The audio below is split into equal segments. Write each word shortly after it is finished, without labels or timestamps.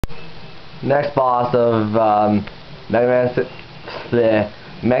Next boss of Mega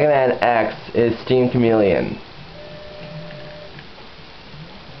Man X is Steam Chameleon.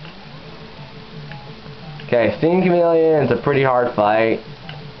 Okay, Steam Chameleon is a pretty hard fight.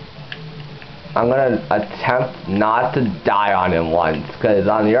 I'm gonna attempt not to die on him once, because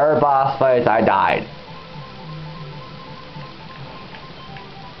on the other boss fights I died.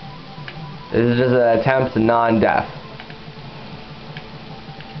 This is just an attempt to non-death.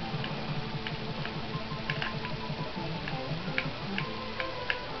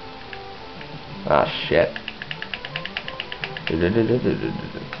 Oh shit.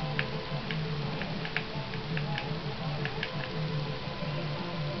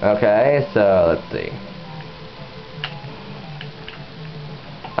 Okay, so let's see.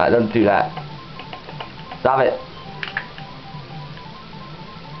 Don't do that. Stop it.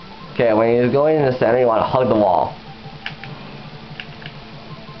 Okay, when you're going in the center, you want to hug the wall.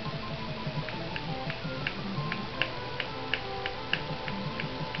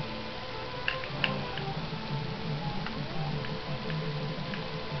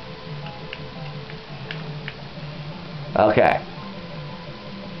 Okay.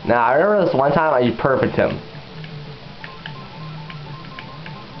 Now, I remember this one time I perfect him.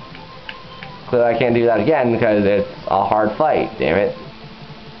 Clearly I can't do that again because it's a hard fight, damn it.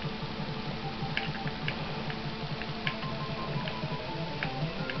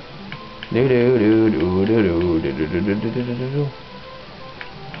 Do do do do do do do do do do do do do.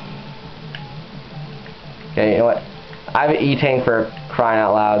 Okay, you know what? I have an E-tank for crying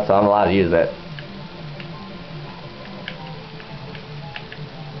out loud, so I'm allowed to use it.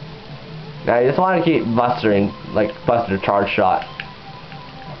 Now you just want to keep bustering, like Buster charge shot.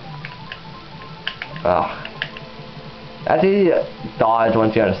 Ugh. That's easy to dodge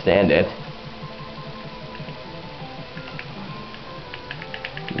once you understand it.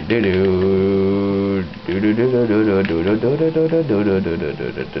 Do do do do do do do do do do do do do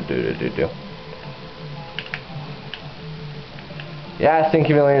do do do do. Yeah, I think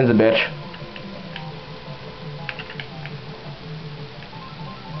Chameleon's a bitch.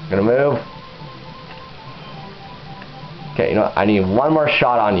 Gonna move. Okay, you know what? I need one more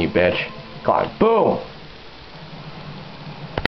shot on you, bitch. Come on, boom!